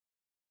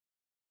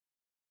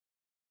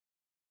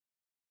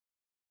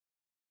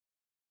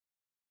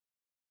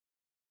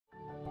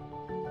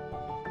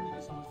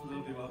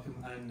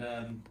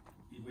and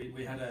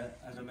we had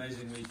an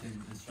amazing week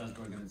in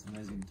Strasbourg, and it's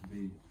amazing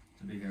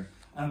to be here.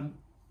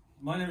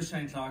 My name is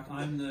Clarke.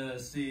 I'm the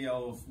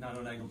CEO of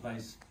Nano, Nagle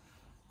Place,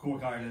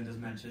 Cork, Ireland, as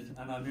mentioned,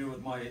 and I'm here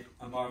with my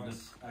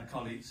marvellous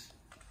colleagues.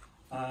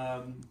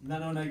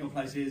 Nano, Nagle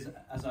Place is,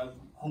 as I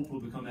hope will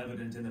become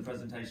evident in the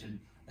presentation,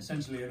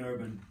 essentially an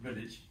urban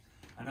village,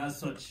 and as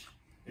such,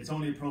 it's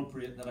only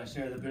appropriate that I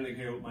share the building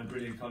here with my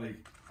brilliant colleague,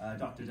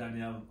 Dr.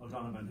 Danielle,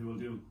 who will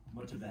do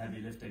much of the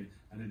heavy lifting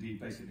and indeed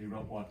basically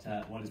wrote what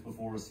is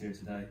before us here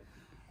today.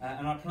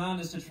 And our plan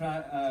is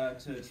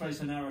to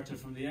trace a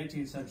narrative from the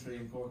 18th century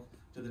in Cork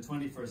to the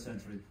 21st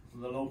century, from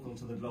the local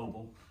to the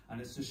global,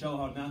 and it's to show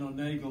how Nano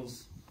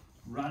Nagle's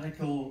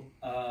radical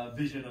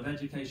vision of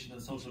education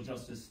and social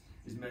justice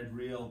is made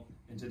real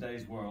in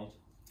today's world.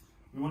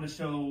 We want to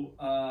show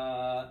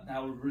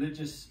how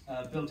religious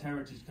built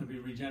heritage can be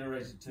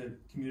regenerated to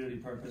community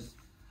purpose,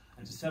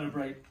 and to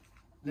celebrate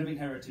living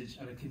heritage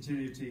and a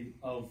continuity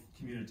of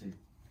community.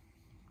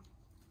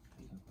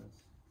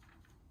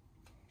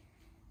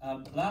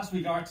 Last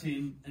week our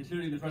team,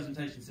 including the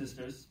Presentation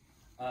Sisters,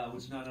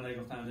 which Nano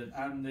Nagle founded,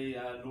 and the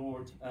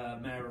Lord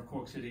Mayor of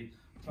Cork City,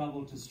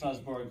 travelled to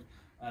Strasbourg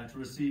to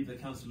receive the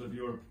Council of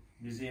Europe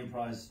Museum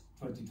Prize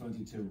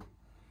 2022.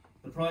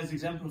 The prize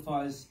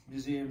exemplifies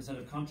museums that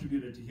have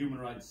contributed to human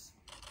rights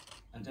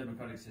and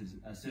democratic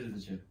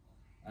citizenship.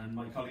 And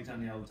my colleague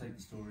Danielle will take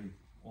the story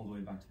all the way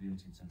back to the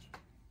 18th century.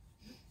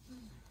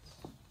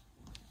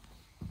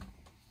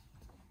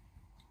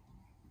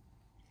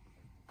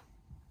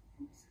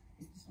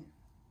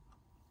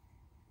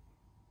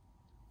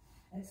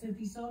 So if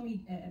you saw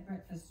me at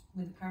breakfast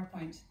with a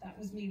PowerPoint, that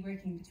was me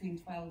working between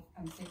 12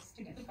 and 6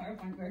 to get the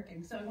PowerPoint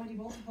working. So I want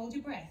you all to hold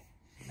your breath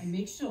and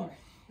make sure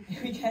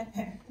we get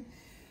there.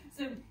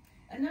 So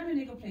at Nano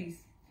Nagle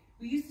Place,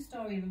 we used the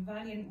story of a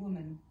valiant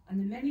woman and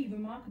the many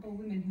remarkable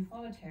women who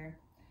followed her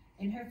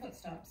in her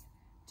footsteps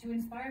to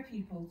inspire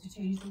people to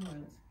change the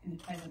world in the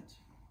present.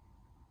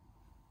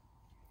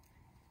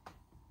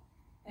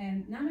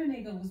 Nano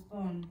Nagle was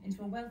born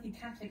into a wealthy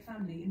Catholic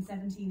family in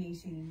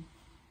 1718,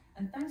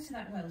 and thanks to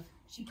that wealth,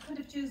 she could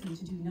have chosen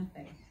to do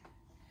nothing.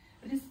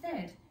 But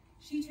instead,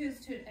 she chose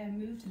to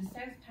move to the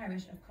South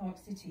Parish of Cork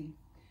City,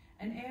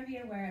 an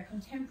area where a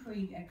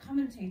contemporary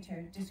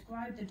commentator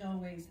described the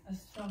doorways as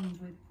thronged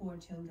with poor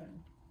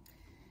children.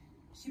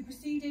 She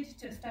proceeded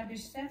to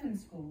establish 7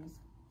 schools,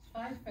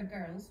 5 for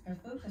girls, her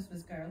focus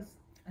was girls,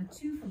 and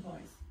 2 for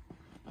boys.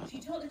 She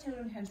taught the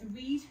children how to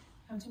read,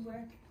 how to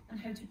work, and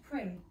how to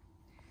pray,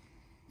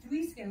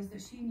 3 skills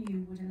that she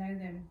knew would allow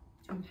them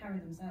to empower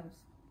themselves.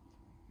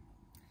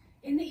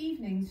 In the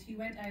evenings, she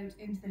went out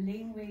into the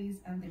laneways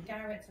and the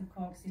garrets of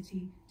Cork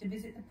City to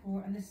visit the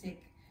poor and the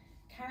sick,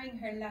 carrying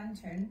her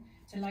lantern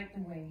to light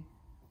the way.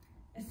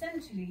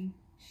 Essentially,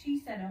 she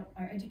set up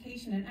our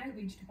education and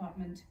outreach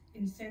department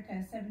in circa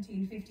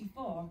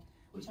 1754,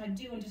 which I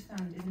do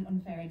understand is an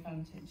unfair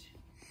advantage.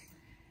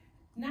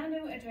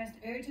 Nano addressed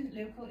urgent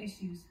local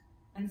issues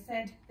and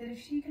said that if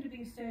she could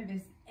be of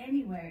service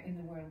anywhere in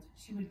the world,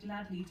 she would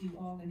gladly do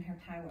all in her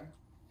power,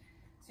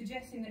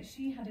 suggesting that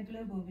she had a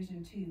global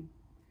vision too.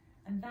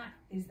 And that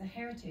is the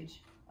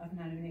heritage of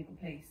Nano Nagle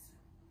Place.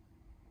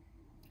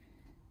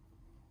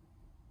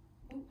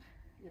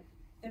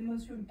 The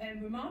most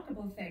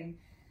remarkable thing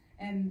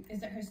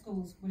is that her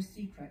schools were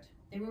secret.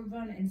 They were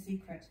run in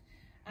secret,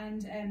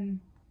 and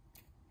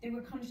they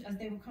were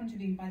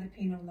contravened by the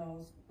penal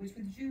laws, which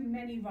withdrew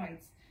many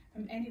rights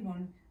from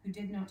anyone who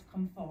did not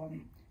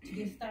conform to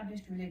the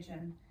established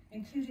religion,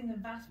 including the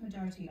vast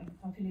majority of the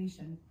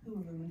population who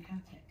were Roman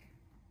Catholic.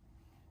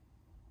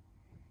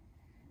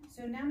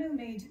 So Nano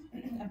made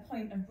a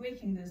point of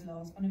breaking those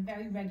laws on a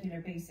very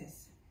regular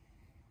basis.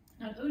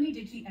 Not only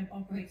did she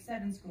operate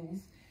 7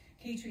 schools,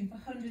 catering for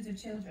hundreds of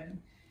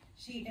children,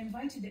 she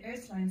invited the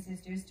Ursuline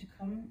sisters to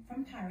come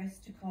from Paris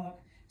to Cork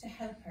to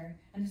help her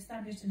and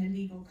established an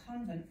illegal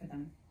convent for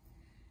them.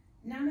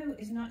 Nano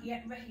is not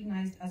yet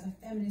recognised as a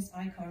feminist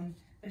icon,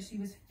 but she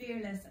was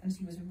fearless and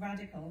she was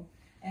radical,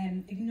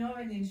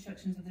 ignoring the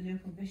instructions of the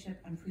local bishop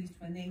and priest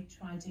when they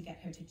tried to get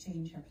her to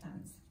change her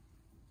plans.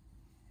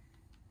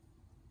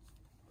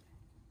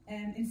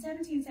 In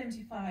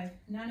 1775,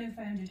 Nano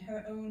founded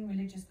her own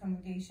religious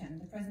congregation,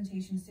 the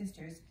Presentation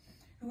Sisters,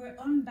 who were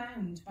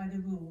unbound by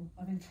the rule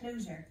of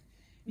enclosure,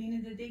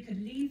 meaning that they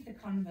could leave the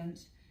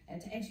convent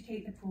to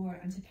educate the poor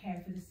and to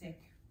care for the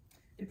sick.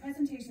 The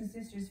Presentation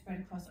Sisters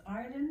spread across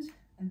Ireland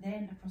and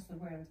then across the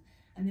world,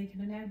 and they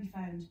can now be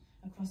found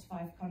across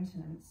 5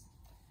 continents.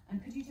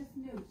 And could you just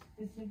note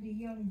this lovely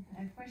young,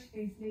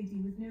 fresh-faced lady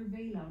with no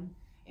veil on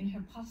in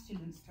her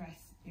postulant's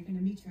dress? You're going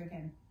to meet her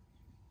again.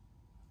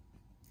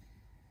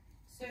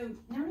 So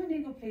Nano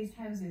Nagle Place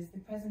houses the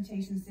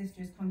Presentation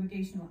Sisters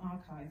Congregational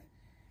Archive,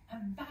 a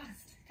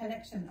vast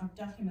collection of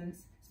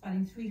documents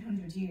spanning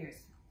 300 years.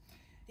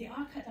 The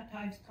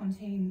archives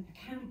contain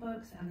account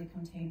books and they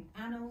contain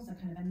annals, a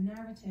kind of a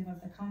narrative of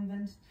the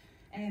convent,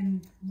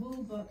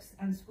 rule books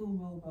and school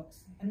rule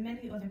books, and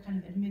many other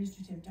kind of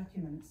administrative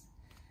documents.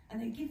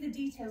 And they give the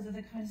details of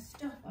the kind of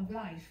stuff of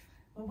life,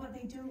 but what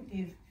they don't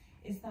give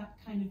is that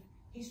kind of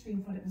history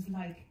of what it was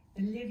like,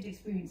 the lived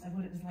experience of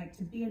what it was like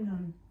to be a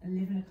nun and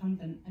live in a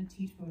convent and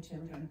teach poor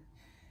children.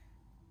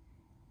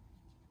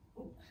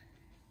 Oh.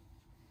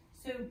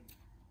 So,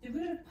 the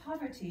root of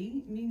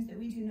poverty means that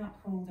we do not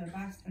hold a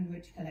vast and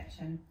rich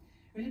collection.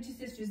 Religious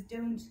sisters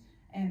don't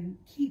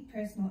keep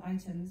personal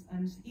items,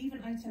 and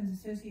even items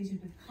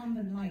associated with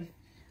convent life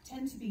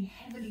tend to be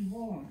heavily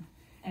worn,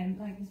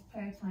 like this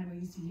prayer timer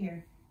you see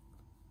here.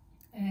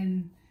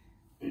 And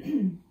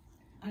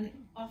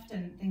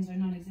often things are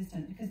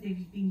non-existent because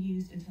they've been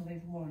used until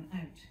they've worn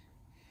out.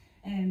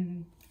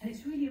 And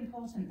it's really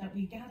important that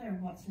we gather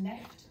what's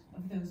left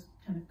of those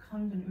kind of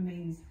convent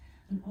remains,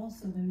 and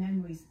also the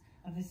memories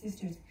of the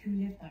sisters who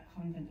lived that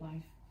convent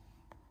life.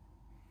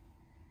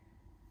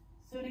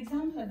 So an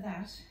example of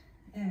that,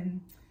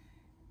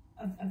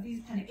 of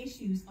these kind of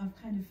issues of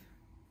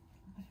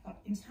I've got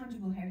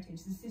intangible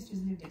heritage, the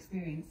sisters' lived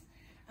experience,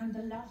 and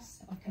the loss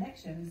of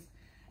collections,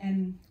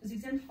 was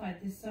exemplified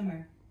this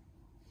summer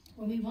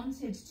when we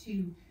wanted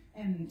to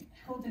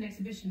hold an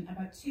exhibition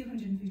about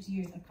 250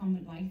 years of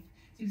convent life.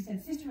 So we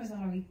said, Sister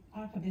Rosari,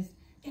 archivist,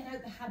 get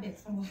out the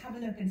habits and we'll have a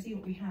look and see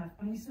what we have.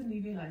 And we suddenly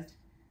realised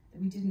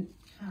that we didn't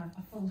have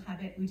a full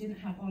habit, we didn't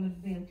have all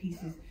of the veil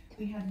pieces.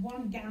 We had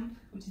one gamp,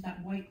 which is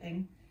that white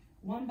thing,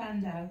 one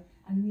bandau,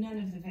 and none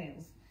of the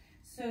veils.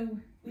 So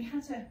we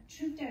had to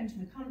troop down to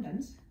the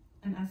convent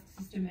and ask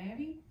Sister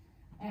Mary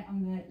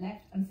on the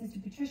left, and Sister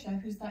Patricia,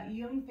 who's that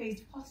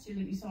young-faced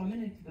postulant you saw a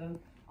minute ago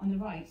on the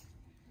right,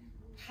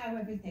 how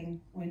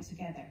everything went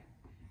together.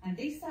 And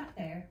they sat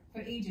there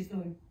for ages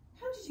going,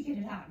 how did you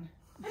get it on?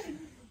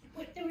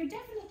 But there were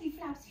definitely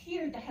flaps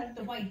here that held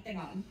the white thing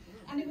on.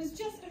 And it was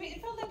just,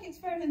 it felt like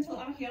experimental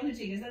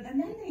archaeology. And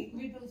then they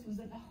rebuilt was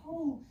that the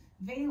whole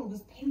veil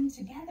was pinned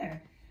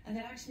together. And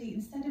then actually,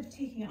 instead of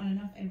taking it on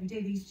and off every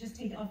day, they used to just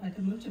take it off like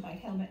a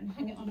motorbike helmet and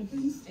hang it on a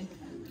broomstick.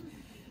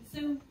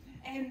 So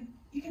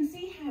you can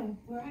see how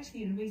we're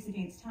actually in a race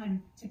against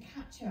time to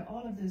capture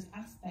all of those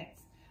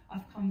aspects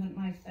of convent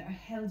life that are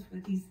held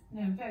with these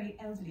now very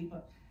elderly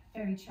but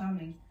very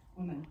charming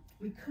women.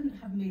 We couldn't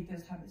have made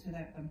those habits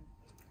without them.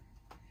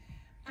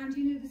 And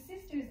you know, the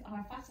sisters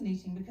are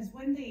fascinating because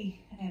when they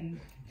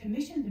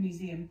commissioned the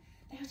museum,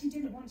 they actually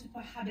didn't want to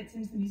put habits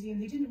into the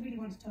museum. They didn't really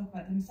want to talk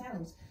about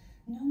themselves.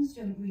 Nuns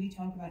don't really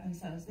talk about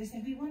themselves. They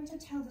said, we want to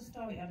tell the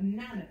story of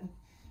Nano.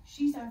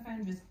 She's our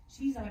foundress,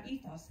 she's our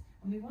ethos,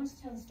 and we want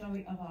to tell the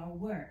story of our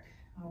work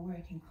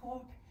in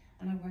Cork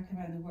and our work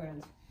around the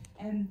world.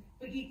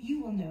 But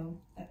you will know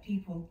that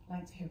people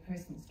like to hear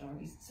personal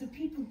stories. So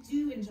people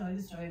do enjoy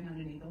the story of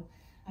Nano Nagle.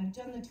 I've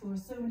done the tour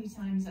so many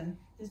times, and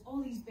there's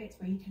all these bits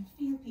where you can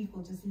feel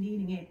people just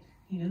leaning in.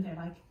 You know, they're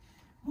like,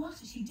 what?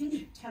 She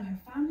didn't tell her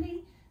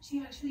family. She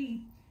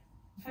actually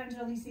founded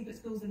all these secret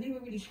schools and they were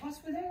really cross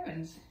with her.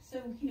 And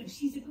so, you know,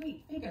 she's a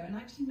great figure. And I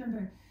actually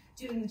remember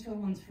doing the tour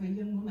once for a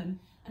young woman,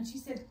 and she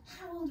said,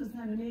 how old was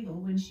Nano Nagle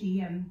when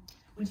she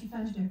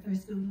founded her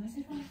first school? And I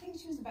said, well, I think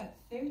she was about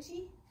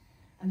 30.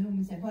 And the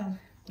woman said, well,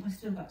 I've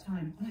still got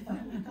time. And I thought,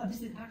 oh my God,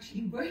 this is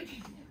actually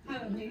working.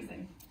 How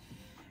amazing.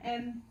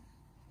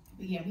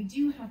 But yeah, we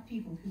do have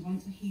people who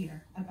want to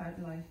hear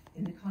about life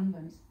in the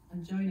convent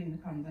and joining the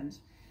convent.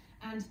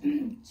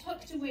 And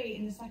tucked away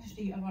in the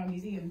sacristy of our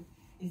museum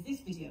is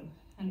this video.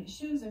 And it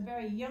shows a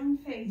very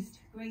young-faced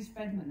Grace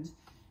Redmond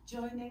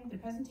joining the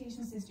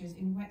Presentation Sisters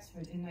in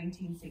Wexford in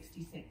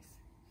 1966.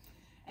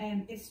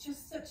 It's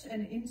just such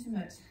an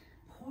intimate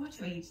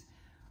portrait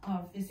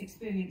of this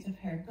experience of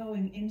her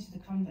going into the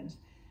convent.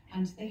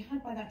 And they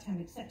had by that time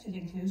accepted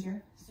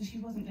enclosure, so she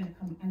wasn't going to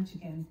come out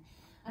again.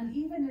 And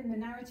even in the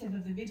narrative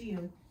of the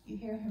video, you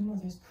hear her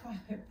mother's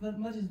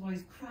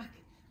voice crack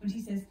when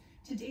she says,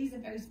 today's a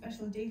very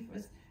special day for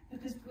us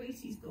because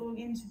Gracie's going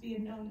in to be a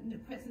nun in the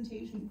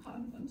Presentation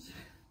convent.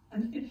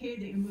 And you can hear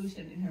the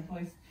emotion in her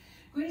voice.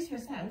 Grace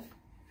herself,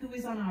 who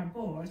is on our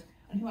board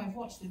and who I've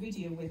watched the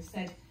video with,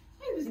 said,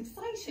 I was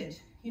excited.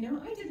 You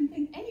know, I didn't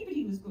think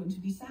anybody was going to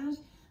be sad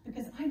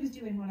because I was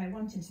doing what I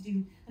wanted to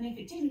do. And if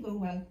it didn't go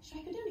well,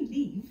 I could only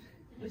leave.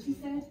 But she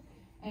said,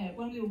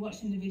 when we were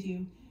watching the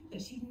video,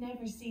 that she'd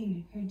never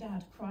seen her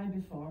dad cry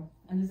before.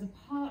 And there's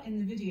a part in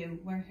the video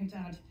where her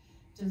dad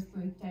does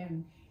break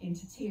down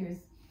into tears.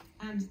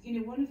 And you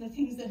know, one of the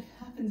things that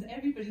happens,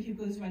 everybody who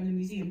goes around the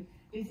museum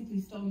basically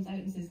storms out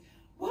and says,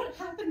 what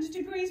happened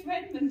to Grace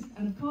Redmond?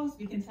 And of course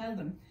we can tell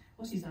them,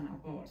 well, she's on our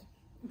board.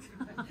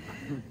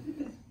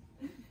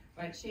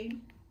 Right,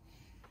 Shane,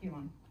 you're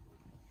on.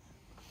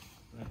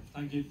 Right.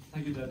 Thank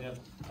you, Danielle.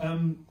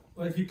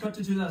 Well, if you cut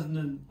to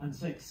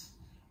 2006,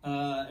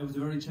 it was a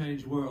very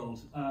changed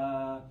world.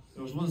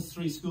 There was once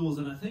 3 schools,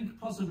 and I think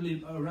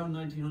possibly around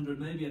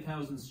 1900, maybe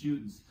 1,000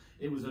 students.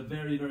 It was a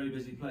very, very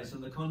busy place,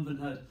 and the convent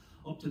had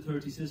up to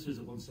 30 sisters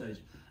at one stage.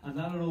 And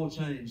that had all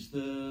changed.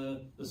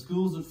 The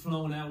schools had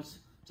flown out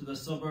to the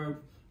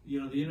suburb, you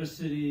know, the inner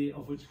city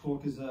of which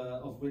Cork is,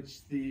 of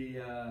which the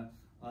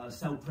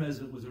South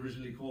President was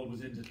originally called,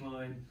 was in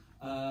decline,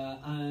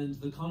 and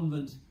the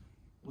convent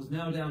was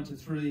now down to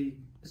 3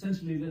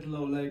 essentially little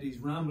old ladies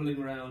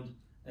rambling around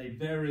a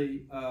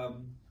very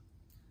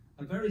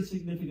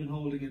significant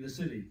holding in the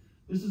city.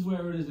 This is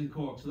where it is in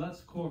Cork. So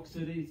that's Cork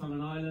City. It's on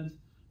an island,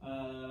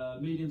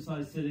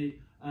 medium-sized city,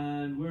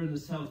 and we're in the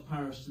South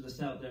Parish to the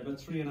south there, about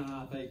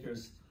 3.5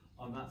 acres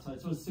on that side.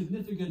 So it's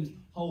significant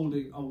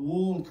holding, a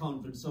walled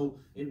convent, so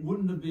it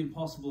wouldn't have been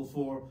possible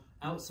for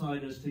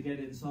outsiders to get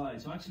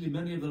inside. So actually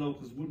many of the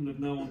locals wouldn't have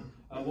known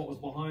what was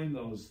behind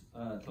those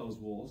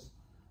closed walls.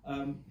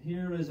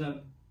 Here is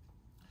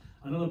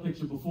another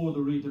picture before the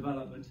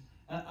redevelopment.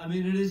 I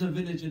mean, it is a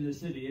village in the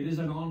city, it is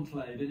an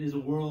enclave, it is a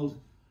world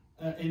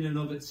in and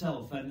of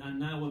itself, and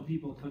now when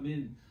people come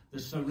in, the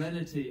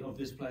serenity of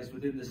this place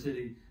within the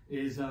city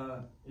is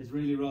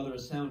really rather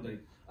astounding.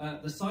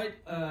 The site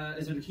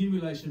is an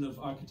accumulation of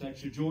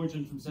architecture,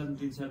 Georgian from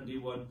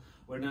 1771,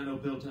 where Nano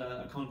built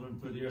a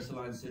convent for the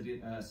Ursuline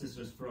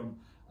sisters from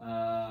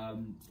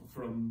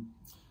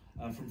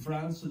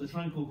France. So the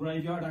Tranquil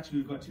Graveyard, actually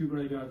we've got 2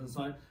 graveyards on the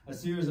site, a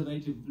series of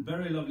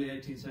very lovely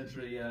 18th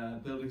century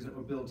buildings that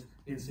were built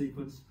in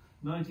sequence,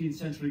 19th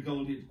century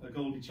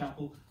Goldie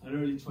Chapel, and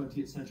early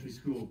 20th century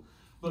school.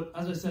 But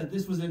as I said,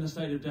 this was in a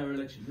state of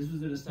dereliction, this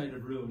was in a state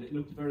of ruin. It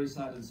looked very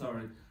sad and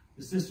sorry.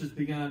 The sisters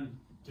began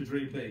to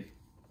dream big.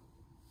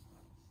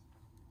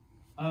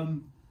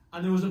 And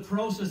there was a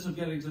process of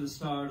getting to the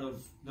start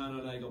of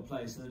Nagle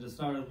Place, and the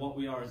start of what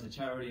we are as a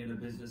charity and a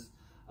business.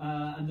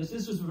 And the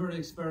sisters were very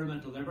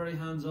experimental, they're very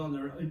hands-on,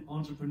 they're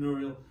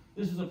entrepreneurial.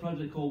 This was a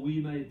project called We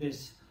Made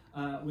This,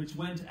 which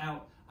went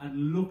out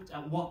and looked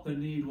at what the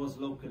need was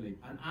locally,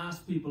 and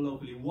asked people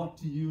locally, what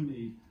do you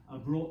need?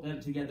 And brought them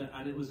together,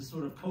 and it was a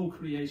sort of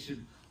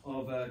co-creation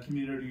of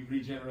community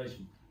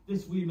regeneration.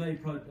 This We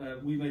Made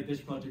This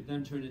project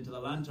then turned into the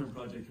Lantern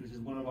Project, which is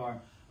one of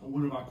our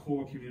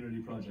core community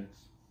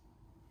projects.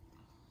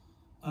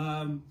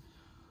 The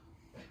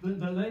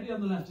lady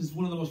on the left is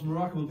one of the most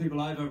remarkable people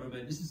I've ever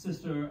met. This is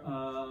Sister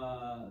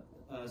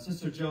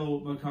Jo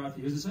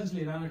McCarthy, who's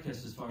essentially an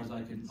anarchist as far as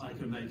I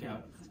can make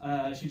out.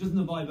 She doesn't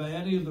abide by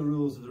any of the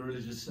rules of the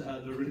religious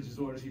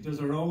order. She does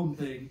her own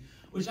thing,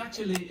 which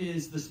actually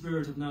is the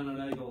spirit of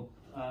Nagle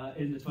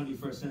in the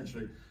 21st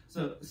century.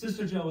 So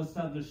Sister Jo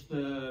established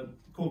the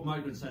Cork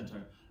Migrant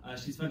Centre.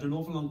 She spent an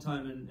awful long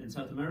time in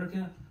South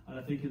America, and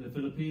I think in the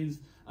Philippines.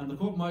 And the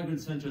Cork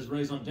Migrant Centre's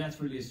raison d'etre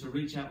really is to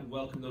reach out and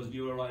welcome those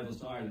new arrivals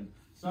to Ireland.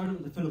 Started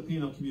with the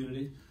Filipino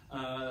community,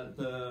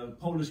 the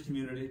Polish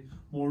community.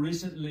 More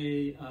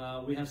recently,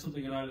 we have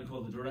something in Ireland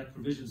called the Direct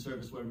Provision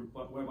Service,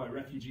 whereby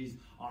refugees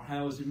are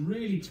housed in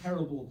really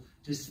terrible,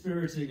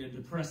 dispiriting and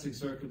depressing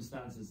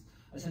circumstances,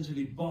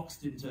 essentially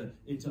boxed into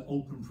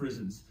open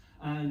prisons.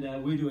 And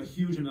we do a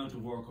huge amount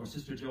of work. Our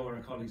Sister Jo and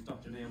our colleagues,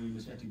 Dr. Naomi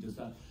Machetti, does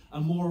that.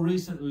 And more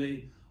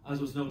recently, as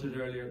was noted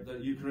earlier, the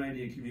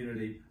Ukrainian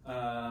community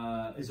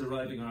is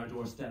arriving on our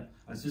doorstep,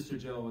 and Sister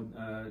Jo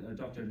and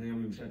Dr.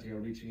 Naomi Machetti are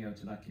reaching out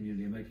to that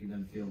community and making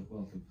them feel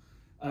welcome.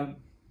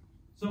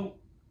 So,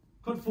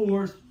 cut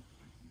forward,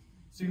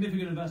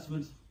 significant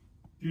investment,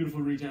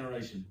 beautiful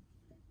regeneration.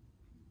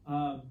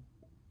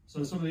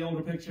 So some of the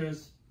older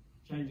pictures,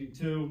 changing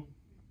to,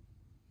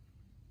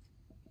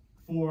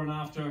 before and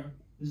after.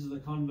 This is the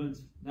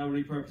convent, now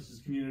repurposed as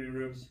community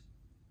rooms.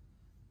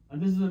 And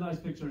this is a nice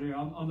picture here.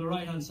 On the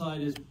right-hand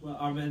side is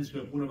our men's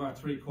group, one of our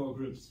 3 core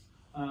groups.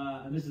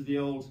 And this is the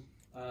old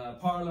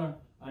parlour,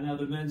 and now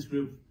the men's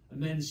group, a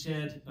men's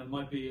shed, that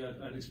might be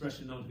an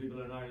expression known to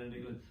people in Ireland and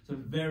England.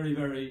 Some very,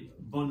 very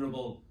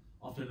vulnerable,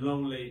 often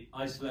lonely,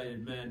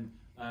 isolated men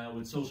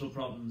with social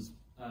problems,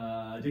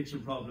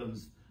 addiction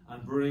problems,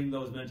 and bring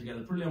those men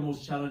together. Probably our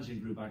most challenging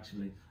group,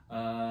 actually.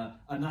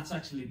 And that's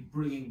actually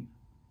bringing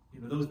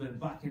those men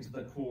back into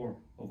the core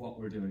of what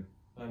we're doing.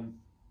 I'll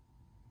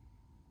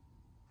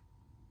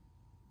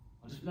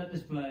just let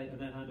this play and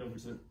then hand over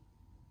to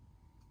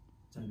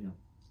Danielle.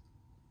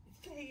 It's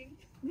playing.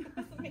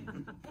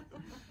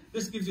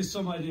 This gives you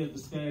some idea of the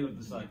scale of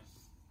the site.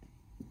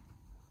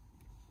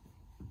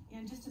 Yeah,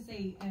 and just to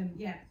say, I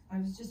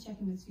was just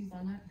checking with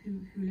Susanna,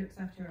 who looks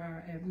after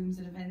our rooms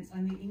and events,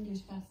 and the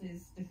English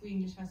classes, the free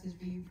English classes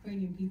for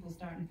Ukrainian people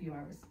start in a few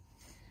hours.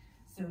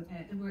 So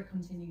the work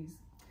continues.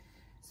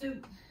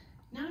 So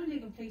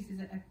Nagle Place is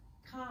a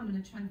calm and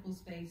a tranquil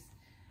space,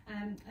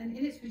 and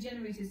in its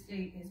regenerated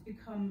state, it's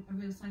become a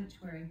real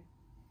sanctuary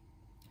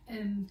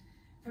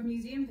for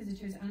museum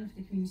visitors and for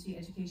the community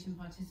education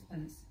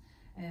participants.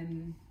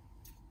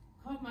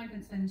 Cork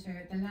Migrant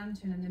Centre, the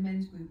Lantern and the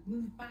Men's Group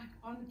moved back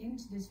on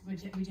into this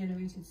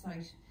regenerated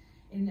site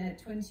in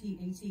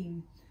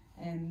 2018,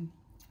 and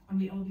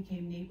we all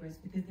became neighbours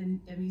because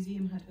the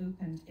museum had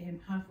opened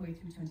halfway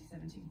through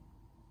 2017.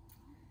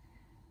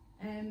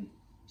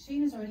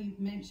 Shane has already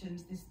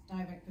mentioned this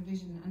direct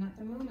provision, and at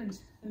the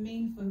moment the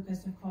main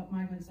focus of Cork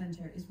Migrant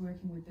Centre is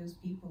working with those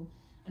people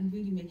and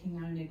really making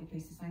Nagle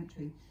Place a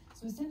sanctuary.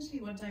 So essentially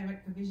what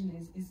direct provision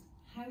is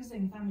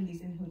housing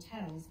families in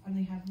hotels, and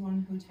they have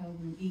 1 hotel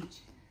room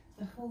each.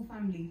 The whole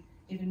family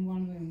live in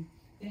 1 room.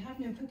 They have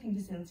no cooking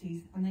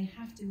facilities, and they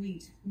have to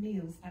eat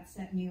meals at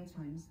set meal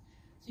times.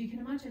 So you can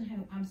imagine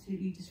how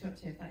absolutely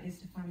disruptive that is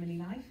to family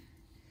life.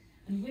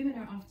 And women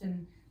are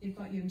often, they've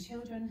got young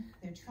children,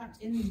 they're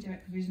trapped in these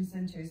direct provision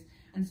centres,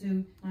 and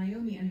so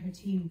Naomi and her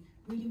team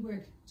really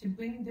work to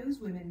bring those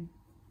women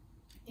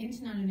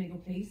into Nagle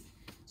Place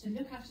to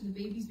look after the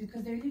babies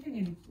because they're living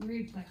in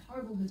weird, like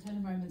horrible hotel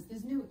environments.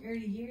 There's no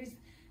early years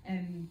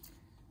kind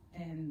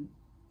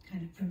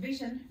of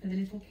provision for the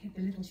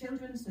little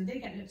children, so they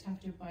get looked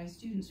after by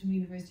students from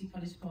University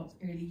College Cork's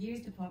Early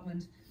Years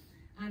Department,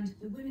 and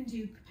the women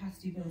do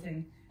capacity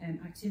building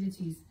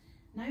activities.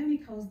 Naomi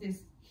calls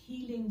this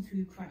healing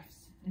through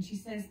crafts, and she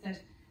says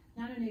that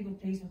Nagle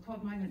Place, or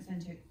Cork Migrant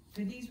Centre,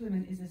 for these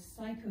women is a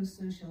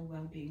psychosocial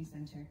wellbeing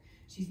centre.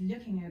 She's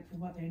looking out for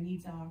what their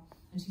needs are,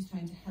 and she's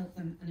trying to help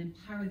them and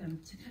empower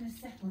them to kind of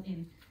settle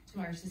in to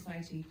Irish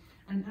society.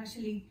 And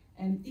actually,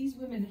 these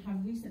women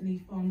have recently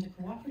formed a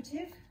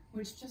cooperative,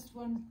 which just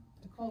won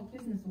a Cork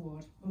Business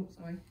Award. Oh,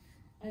 sorry.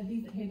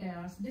 Here they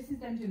are. So this is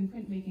them doing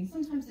printmaking.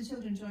 Sometimes the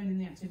children join in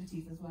the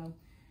activities as well.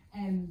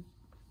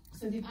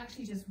 So they've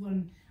actually just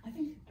won, I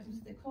think it was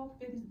the Cork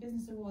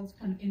Business Awards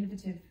kind of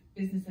Innovative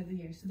Business of the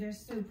Year. So they're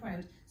so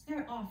proud. So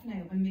they're off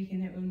now and making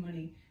their own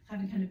money,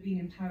 having kind of been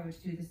empowered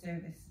to do the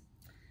service.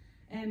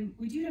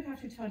 We do look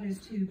after toddlers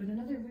too, but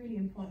another really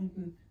important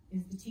group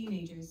is the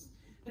teenagers.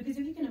 Because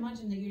if you can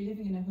imagine that you're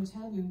living in a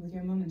hotel room with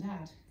your mum and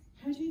dad,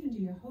 how do you even do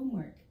your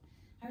homework?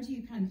 How do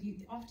you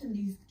often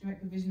these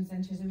direct provision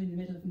centres are in the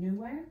middle of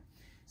nowhere,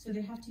 so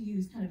they have to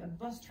use kind of a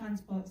bus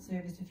transport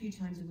service a few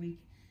times a week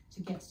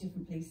to get to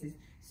different places.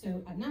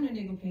 So at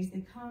Nagle Place,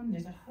 they come,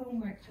 there's a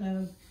homework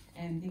club,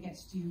 and they get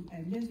to do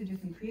loads of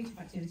different creative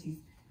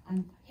activities,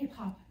 and hip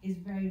hop is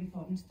very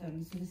important to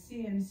them. So the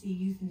CMC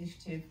Youth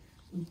Initiative,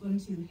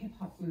 Ubuntu hip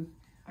hop group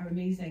are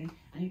amazing,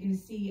 and you're going to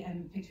see a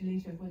picture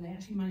later of when they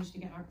actually managed to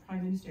get our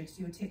Prime Minister to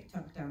do a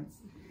TikTok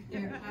dance.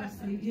 They're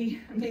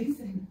absolutely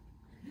amazing.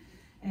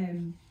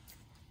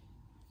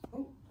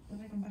 Oh,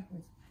 have I gone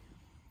backwards?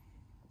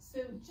 So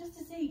just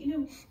to say,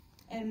 when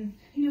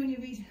you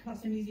read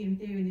lots of museum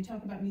theory and they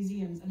talk about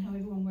museums and how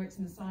everyone works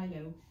in a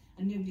silo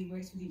and nobody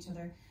works with each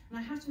other, and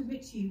I have to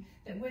admit to you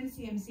that when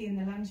CMC and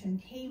the Lantern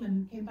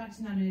came back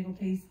to Nagle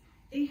Place,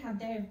 they had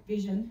their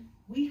vision.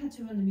 We had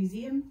to run the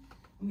museum,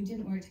 and we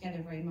didn't work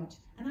together very much.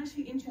 And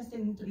actually,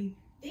 interestingly,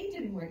 they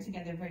didn't work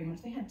together very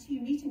much. They had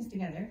 2 meetings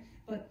together,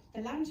 but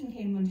the Lantern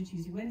came Monday,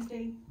 Tuesday,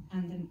 Wednesday,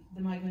 and then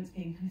the migrants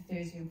came kind of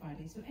Thursday and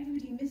Friday. So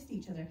everybody missed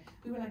each other.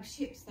 We were like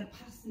ships that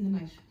passed in the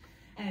night.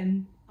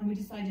 And we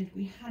decided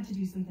we had to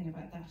do something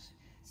about that.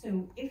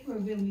 So if we're a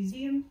real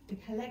museum, the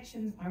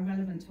collections are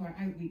relevant to our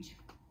outreach.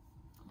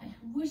 I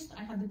wish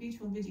I had the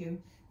beautiful video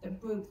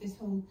that broke this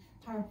whole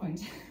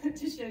PowerPoint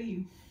to show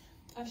you.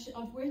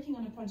 I'm working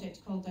on a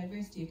project called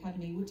Diversity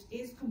Academy, which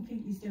is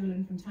completely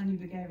stolen from Tanya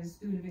Bagheera's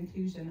School of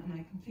Inclusion, and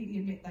I completely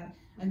admit that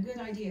a good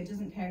idea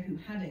doesn't care who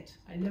had it.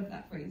 I love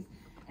that phrase.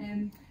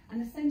 And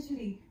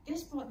essentially,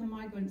 this brought the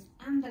migrants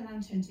and the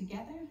Lantern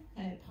together,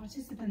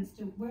 participants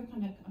to work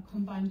on a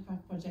combined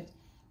craft project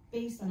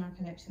based on our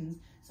collections.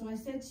 So I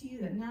said to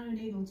you that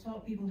Nagle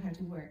taught people how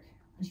to work,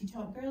 and she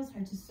taught girls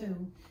how to sew.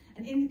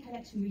 And in the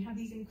collection, we have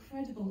these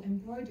incredible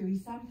embroidery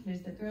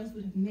samplers that girls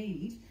would have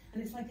made,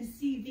 and it's like a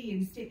CV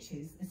in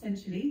stitches,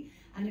 essentially.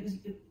 And it was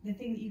the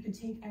thing that you could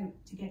take out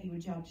to get you a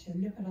job. So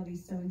look at all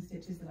these sewing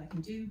stitches that I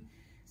can do.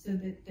 So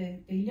that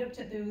they looked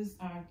at those,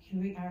 our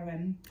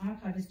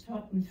archivists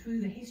taught them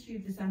through the history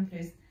of the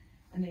samplers,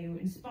 and they were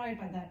inspired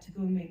by that to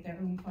go and make their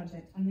own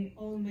project. And they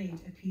all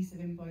made a piece of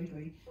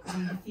embroidery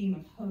on the theme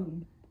of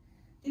home.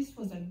 This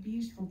was a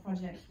beautiful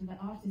project with the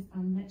artist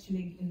Anne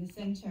Metcheling in the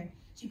centre.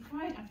 She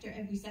cried after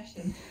every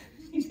session.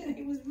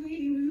 It was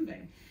really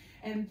moving.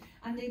 And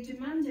they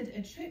demanded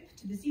a trip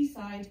to the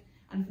seaside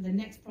and for the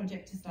next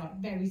project to start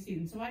very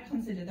soon. So I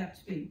consider that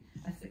to be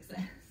a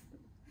success.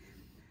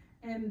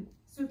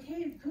 So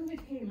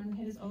COVID came and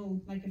hit us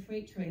all like a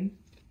freight train.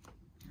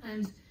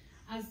 And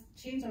as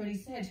Shane's already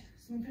said,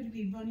 some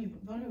incredibly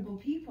vulnerable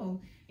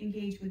people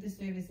engage with the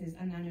services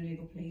at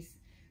Nagle Place.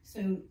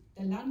 So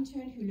the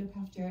Lantern, who look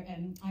after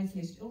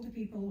isolated older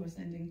people, were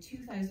sending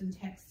 2,000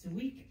 texts a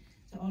week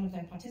to all of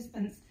their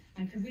participants.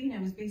 And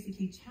Karina was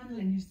basically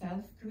channeling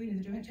herself, Karina,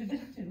 the director of the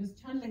Lantern, was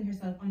channeling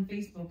herself on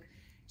Facebook,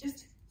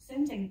 just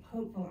sending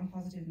hopeful and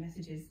positive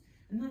messages.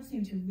 And that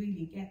seemed to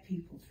really get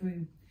people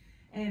through.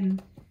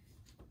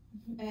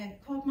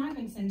 Cork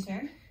Migrant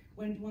Centre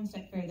went one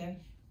step further.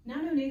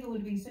 Nagle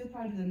would have been so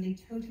proud of them, they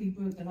totally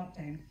broke the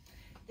lockdown.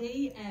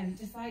 They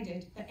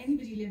decided that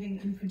anybody living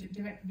in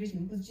direct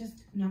provision was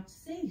just not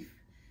safe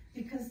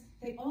because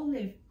they all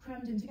live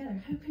crammed in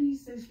together. How can you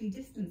socially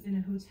distance in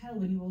a hotel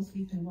when you all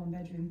sleep in one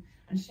bedroom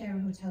and share a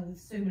hotel with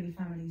so many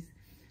families?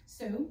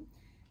 So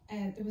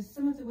there was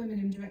some of the women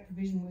in direct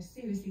provision were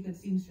seriously good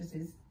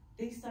seamstresses.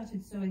 They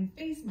started sewing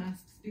face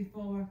masks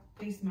before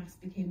face masks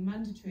became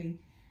mandatory.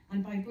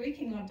 And by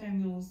breaking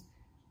lockdown rules,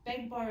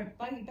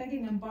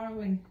 begging and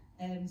borrowing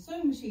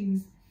sewing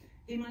machines,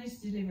 they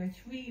managed to deliver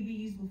 3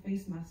 reusable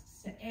face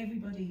masks to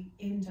everybody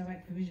in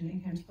direct provision in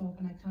County Cork,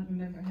 and I can't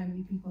remember how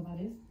many people that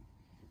is.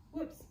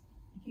 Whoops,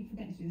 I keep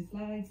forgetting to do the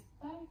slides.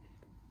 Back.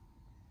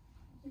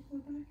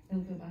 They'll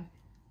go back.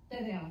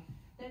 There they are.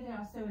 There they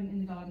are sewing in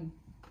the garden.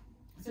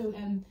 So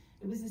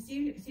it was a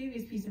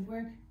serious piece of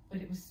work,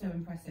 but it was so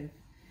impressive.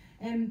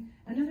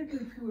 Another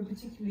group who were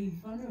particularly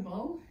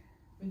vulnerable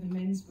were the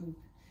men's group.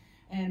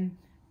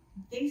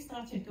 they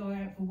started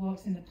going out for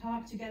walks in the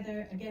park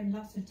together. Again,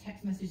 lots of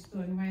text messages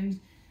going around.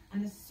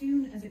 And as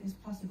soon as it was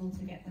possible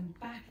to get them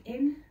back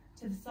in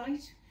to the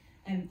site,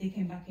 they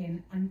came back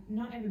in. And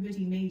not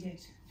everybody made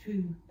it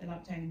through the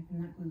lockdown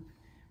in that group,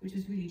 which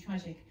was really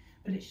tragic.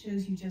 But it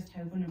shows you just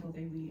how vulnerable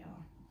they really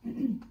are.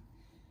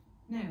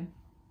 Now,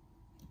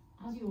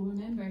 as you will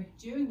remember,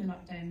 during the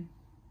lockdown,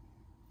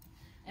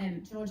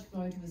 George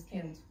Floyd was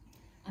killed.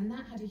 And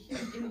that had a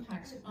huge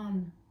impact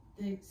on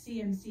the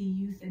CMC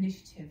Youth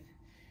Initiative.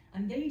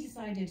 And they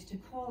decided to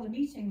call a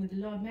meeting with the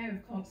Lord Mayor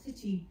of Cork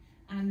City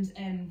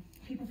and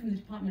people from the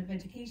Department of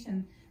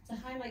Education to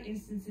highlight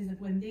instances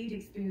of when they'd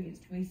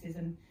experienced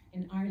racism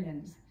in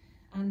Ireland.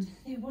 And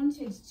they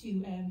wanted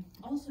to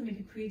also make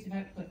a creative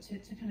output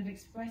to kind of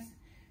express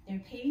their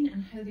pain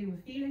and how they were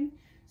feeling.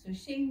 So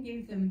Shane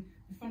gave them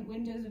the front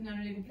windows of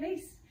Nagle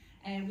Place.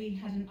 We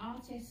had an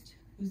artist,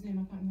 whose name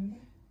I can't remember.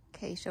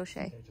 Kate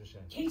O'Shea.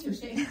 Kate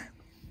O'Shea,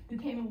 who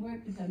came and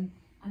worked with them.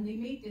 And they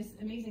made this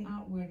amazing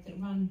artwork that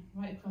ran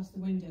right across the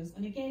windows.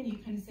 And again, you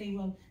kind of say,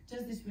 well,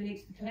 does this relate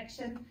to the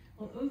collection?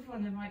 Well, over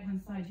on the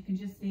right-hand side, you can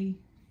just see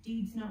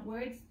deeds, not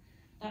words.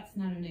 That's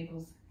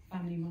Nagle's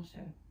family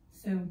motto.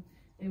 So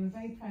they were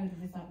very proud of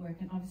this artwork,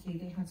 and obviously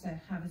they had to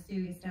have a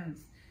serious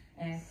dance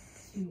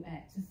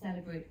to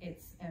celebrate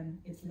its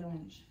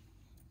launch.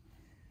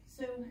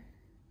 So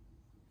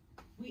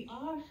we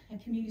are a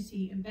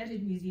community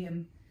embedded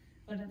museum,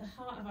 but at the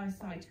heart of our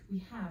site,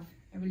 we have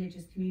a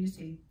religious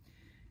community.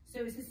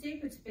 So it's a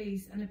sacred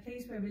space and a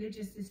place where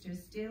religious sisters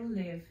still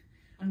live,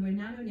 and where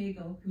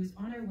Nagle, who is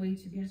on her way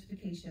to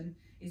beatification,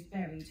 is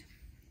buried.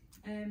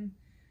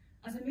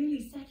 As a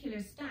merely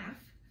secular staff,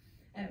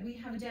 we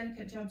have a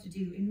delicate job to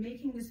do in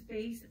making the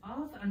space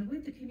of and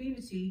with the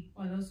community,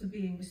 while also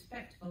being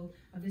respectful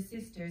of the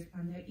sisters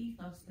and their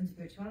ethos and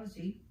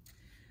spirituality.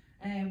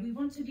 We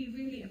want to be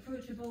really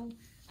approachable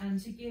and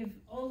to give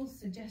all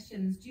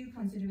suggestions due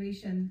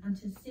consideration and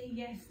to say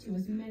yes to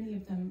as many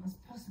of them as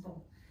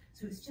possible.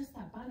 So it's just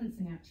that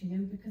balancing act, you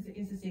know, because it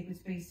is a sacred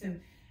space. So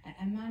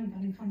a man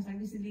got in contact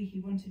recently,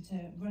 he wanted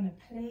to run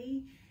a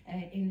play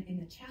in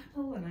the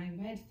chapel, and I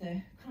read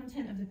the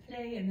content of the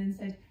play and then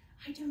said,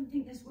 I don't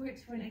think this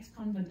works for an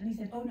ex-convent. And he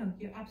said, oh no,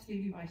 you're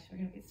absolutely right,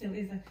 it still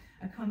is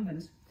a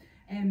convent.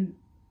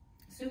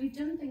 So we've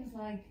done things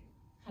like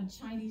had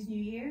Chinese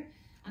New Year,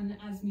 and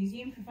as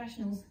museum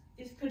professionals,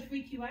 this could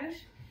freak you out.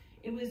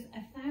 It was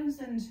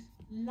 1,000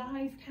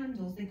 live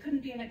candles. They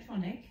couldn't be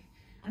electronic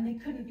and they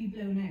couldn't be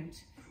blown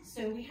out.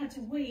 So we had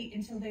to wait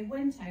until they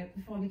went out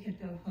before we could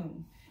go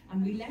home.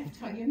 And we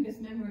left our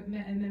youngest member of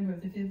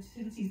the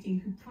facilities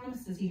team, who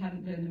promised us he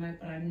hadn't blown them out,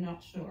 but I'm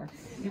not sure.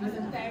 It was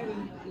a very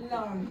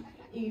long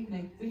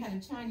evening. We had a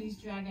Chinese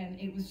dragon.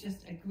 It was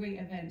just a great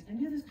event. And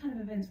you know those kind of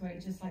events where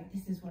it's just like,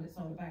 this is what it's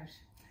all about.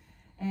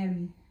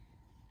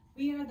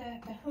 We are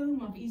the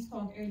home of East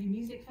Cork Early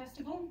Music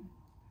Festival.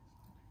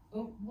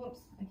 Oh,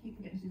 whoops, I keep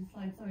forgetting to do the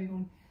slide, sorry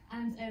everyone.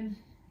 And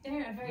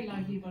they're a very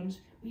lively bunch.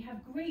 We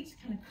have great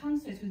kind of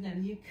concerts with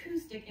them. The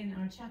acoustic in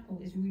our chapel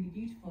is really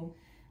beautiful,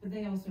 but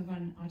they also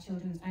run our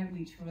children's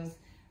outreach for us.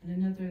 And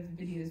another of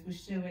the videos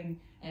was showing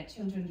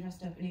children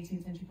dressed up in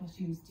 18th century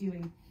costumes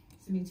doing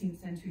some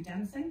 18th century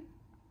dancing.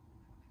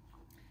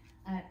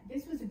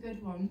 This was a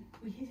good one.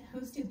 We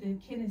hosted the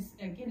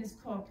Guinness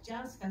Cork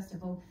Jazz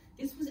Festival.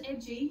 This was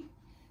edgy,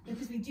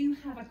 because we do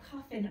have a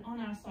coffin on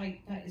our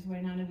site that is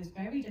where Nano was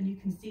buried, and you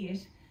can see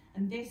it.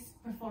 And this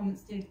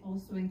performance did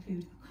also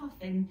include a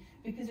coffin,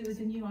 because it was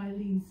a New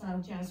Orleans style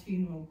jazz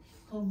funeral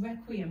called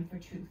Requiem for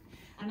Truth.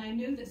 And I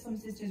know that some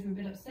sisters were a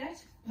bit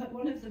upset, but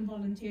one of them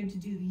volunteered to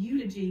do the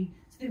eulogy,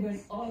 so they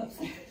weren't all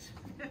upset.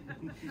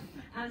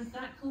 And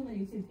that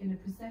culminated in a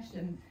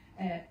procession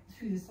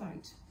through the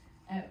site,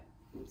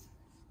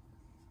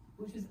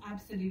 which was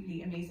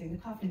absolutely amazing. The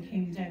coffin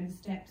came down the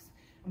steps,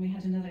 and we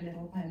had another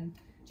little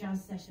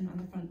jazz session on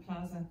the front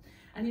plaza.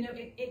 And you know,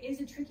 it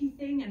is a tricky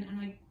thing, and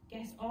I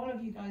guess all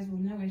of you guys will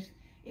know it.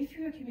 If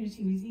you're a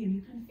community museum,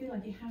 you kind of feel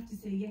like you have to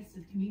say yes to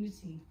the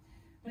community.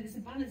 But it's a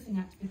balancing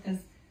act, because,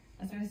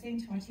 as I was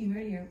saying to our team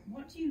earlier,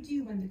 what do you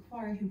do when the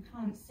choir who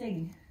can't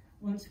sing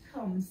want to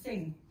come and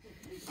sing?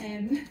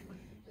 They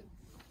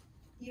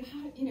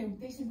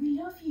said, we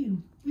love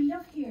you, we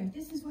love here,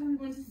 this is why we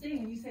want to sing.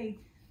 And you say,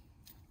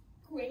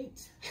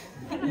 great.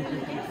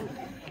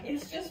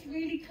 It's just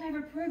really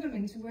clever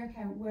programming to work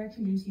out where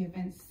community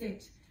events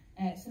sit,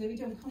 so that we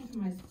don't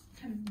compromise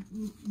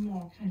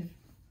more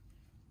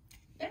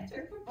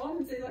better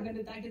performances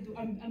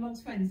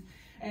amongst friends,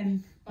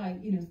 by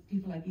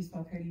people like East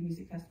Cork Early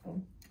Music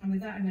Festival. And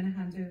with that, I'm going to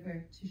hand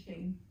over to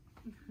Shane.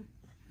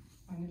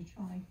 I'm going to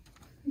try.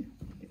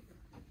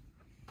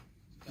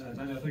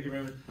 Danielle, thank you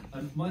very much.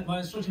 My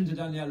instruction to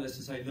Danielle is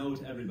to say no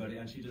to everybody,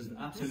 and she does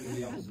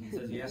absolutely the opposite and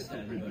says yes to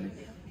everybody.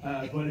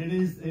 But it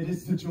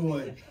is the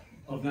joy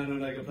of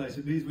Nagle Place.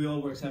 It means we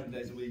all work 7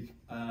 days a week,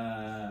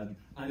 and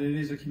it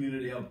is a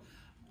community hub.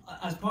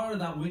 As part of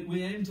that,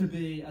 we aim to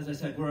be, as I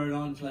said, we're an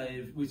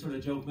enclave. We sort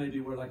of joke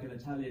maybe we're like an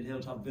Italian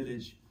hilltop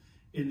village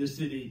in the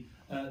city.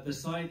 The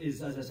site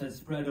is, as I said,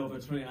 spread over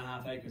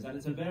 3.5 acres, and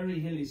it's a very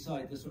hilly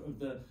site.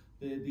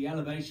 The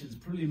elevations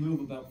probably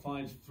move about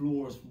 5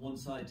 floors from one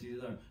side to the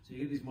other, so you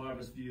get these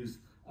marvellous views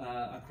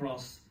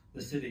across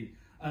the city.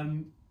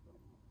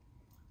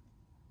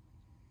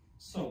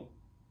 So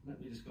let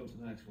me just go to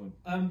the next one.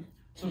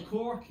 So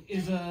Cork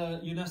is a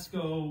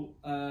UNESCO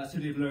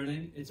City of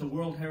Learning. It's a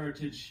World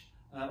Heritage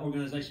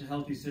Organisation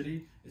healthy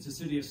city. It's a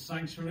city of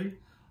sanctuary.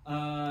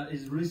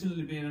 It's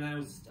recently been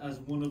announced as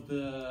one of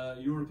the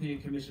European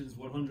Commission's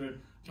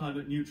 100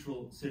 climate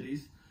neutral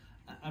cities.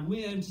 And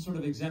we aim to sort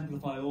of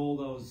exemplify all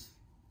those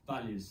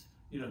values,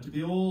 you know, to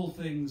be all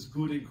things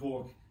good in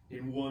Cork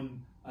in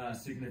one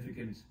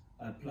significant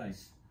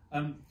place.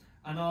 And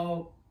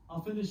I'll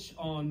finish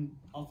on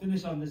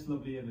this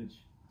lovely image.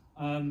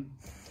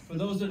 For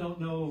those that don't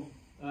know,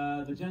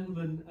 the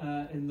gentleman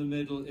in the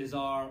middle is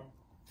our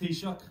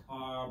Taoiseach,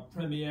 our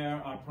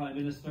Premier, our Prime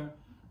Minister,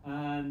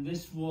 and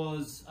this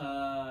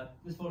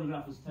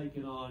photograph was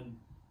taken on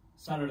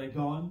Saturday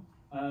gone,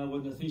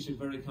 when the Taoiseach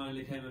very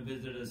kindly came and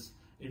visited us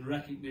in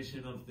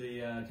recognition of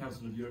the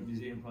Council of Europe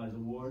Museum Prize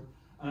Award,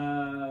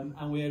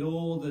 and we had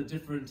all the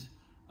different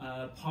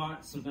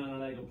parts of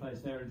Nagle Place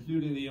there,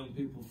 including the young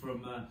people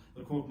from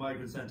the Cork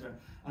Migrant Centre.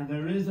 And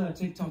there is a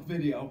TikTok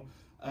video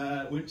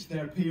which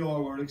their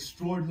PR were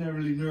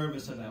extraordinarily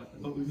nervous about,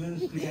 but we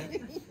managed to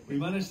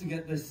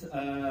get this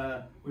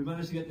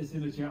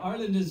image here.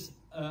 Ireland is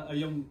a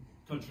young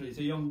country, it's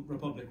a young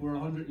republic. We're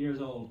 100 years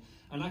old,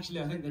 and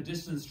actually I think the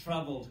distance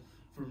travelled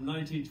from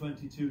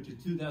 1922 to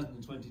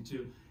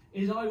 2022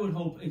 is, I would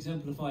hope,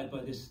 exemplified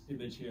by this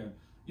image here.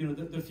 You know,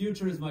 the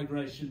future is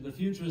migration, the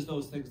future is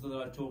those things that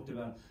I've talked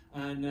about,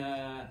 and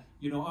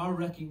you know, our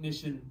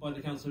recognition by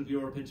the Council of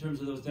Europe in terms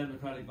of those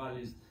democratic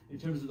values, in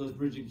terms of those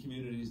bridging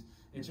communities,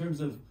 in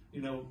terms of,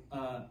 you know,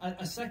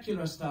 a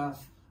secular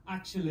staff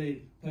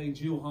actually paying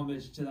due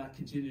homage to that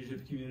continuity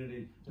of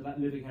community, to that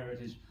living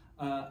heritage.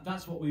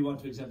 That's what we want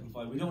to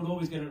exemplify. We don't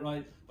always get it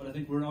right, but I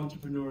think we're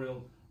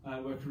entrepreneurial,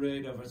 we're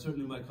creative, and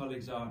certainly my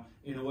colleagues are,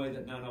 in a way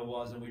that Nano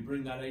was, and we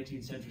bring that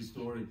 18th century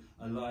story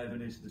alive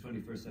and into the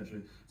 21st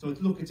century. So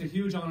it's a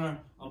huge honour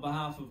on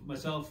behalf of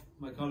myself,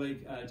 my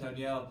colleague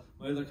Danielle,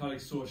 my other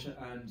colleagues Saoirse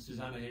and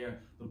Susanna here,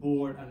 the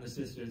board and the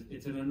sisters.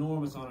 It's an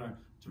enormous honour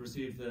to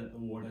receive the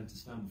award and to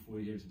stand before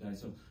you here today.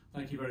 So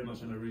thank you very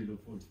much, and I really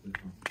look forward to this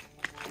one.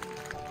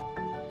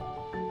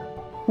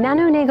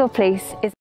 Nagle Place is